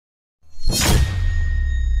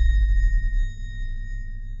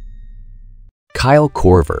Kyle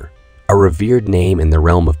Korver, a revered name in the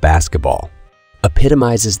realm of basketball,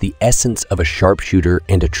 epitomizes the essence of a sharpshooter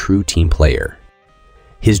and a true team player.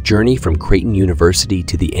 His journey from Creighton University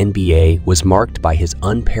to the NBA was marked by his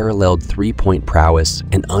unparalleled three-point prowess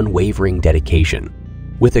and unwavering dedication.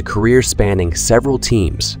 With a career spanning several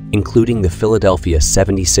teams, including the Philadelphia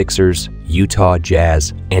 76ers, Utah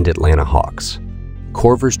Jazz, and Atlanta Hawks,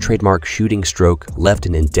 Korver's trademark shooting stroke left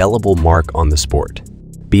an indelible mark on the sport.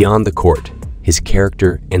 Beyond the court, his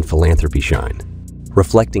character and philanthropy shine,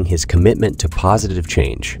 reflecting his commitment to positive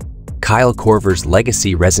change. Kyle Korver's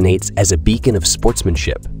legacy resonates as a beacon of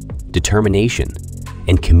sportsmanship, determination,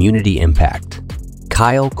 and community impact.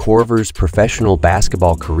 Kyle Korver's professional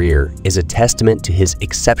basketball career is a testament to his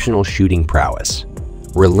exceptional shooting prowess,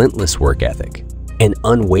 relentless work ethic, and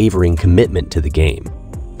unwavering commitment to the game.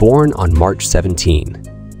 Born on March 17,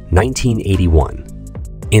 1981,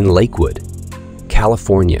 in Lakewood,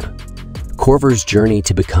 California, Korver's journey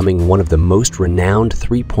to becoming one of the most renowned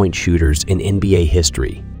three-point shooters in NBA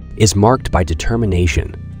history is marked by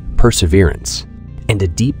determination, perseverance, and a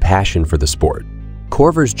deep passion for the sport.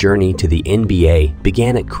 Korver's journey to the NBA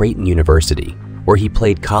began at Creighton University, where he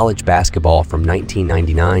played college basketball from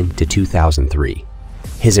 1999 to 2003.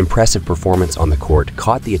 His impressive performance on the court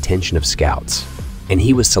caught the attention of scouts, and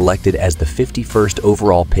he was selected as the 51st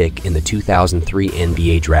overall pick in the 2003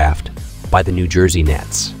 NBA draft by the New Jersey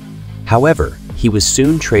Nets. However, he was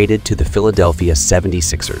soon traded to the Philadelphia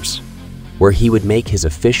 76ers, where he would make his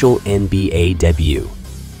official NBA debut.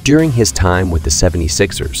 During his time with the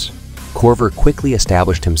 76ers, Korver quickly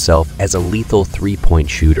established himself as a lethal three-point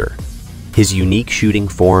shooter. His unique shooting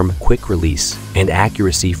form, quick release, and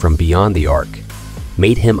accuracy from beyond the arc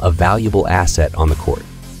made him a valuable asset on the court.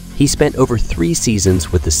 He spent over 3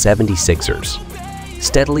 seasons with the 76ers,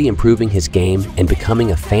 steadily improving his game and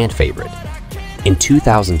becoming a fan favorite. In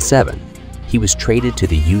 2007, he was traded to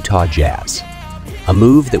the Utah Jazz, a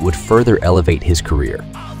move that would further elevate his career.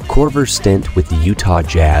 Korver's stint with the Utah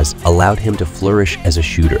Jazz allowed him to flourish as a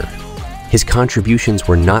shooter. His contributions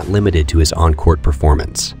were not limited to his on-court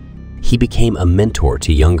performance. He became a mentor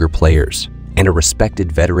to younger players and a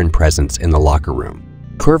respected veteran presence in the locker room.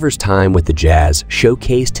 Korver's time with the Jazz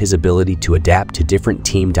showcased his ability to adapt to different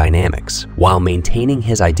team dynamics while maintaining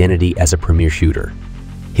his identity as a premier shooter.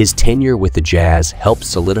 His tenure with the Jazz helped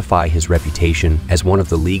solidify his reputation as one of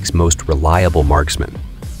the league's most reliable marksmen.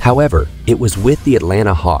 However, it was with the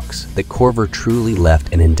Atlanta Hawks that Korver truly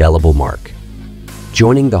left an indelible mark.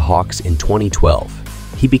 Joining the Hawks in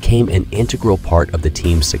 2012, he became an integral part of the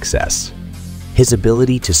team's success. His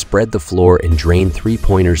ability to spread the floor and drain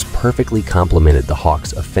three-pointers perfectly complemented the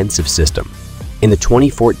Hawks' offensive system. In the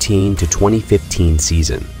 2014 to 2015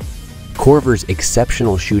 season, Korver's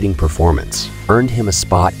exceptional shooting performance earned him a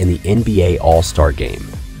spot in the NBA All-Star Game,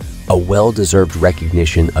 a well-deserved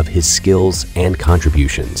recognition of his skills and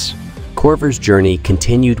contributions. Korver's journey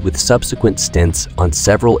continued with subsequent stints on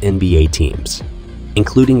several NBA teams,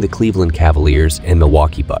 including the Cleveland Cavaliers and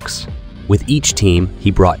Milwaukee Bucks. With each team,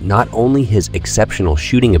 he brought not only his exceptional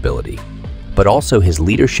shooting ability, but also his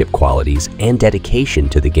leadership qualities and dedication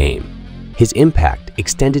to the game. His impact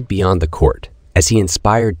extended beyond the court, as he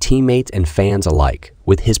inspired teammates and fans alike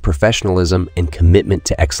with his professionalism and commitment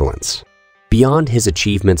to excellence. Beyond his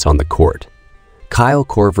achievements on the court, Kyle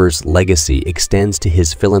Korver's legacy extends to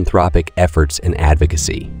his philanthropic efforts and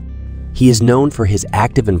advocacy. He is known for his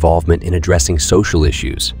active involvement in addressing social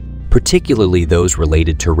issues, particularly those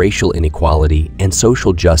related to racial inequality and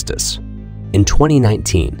social justice. In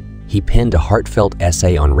 2019, he penned a heartfelt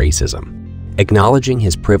essay on racism, acknowledging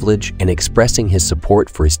his privilege and expressing his support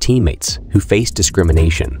for his teammates who faced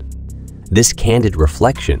discrimination. This candid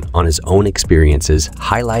reflection on his own experiences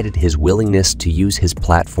highlighted his willingness to use his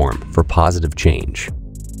platform for positive change.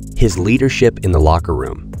 His leadership in the locker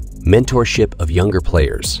room, mentorship of younger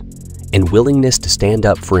players, and willingness to stand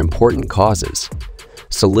up for important causes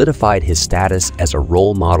solidified his status as a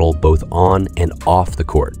role model both on and off the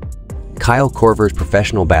court. Kyle Korver's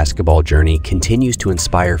professional basketball journey continues to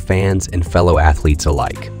inspire fans and fellow athletes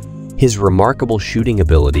alike. His remarkable shooting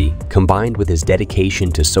ability, combined with his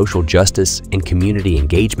dedication to social justice and community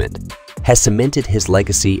engagement, has cemented his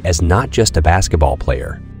legacy as not just a basketball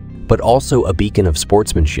player, but also a beacon of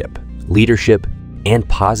sportsmanship, leadership, and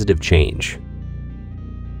positive change.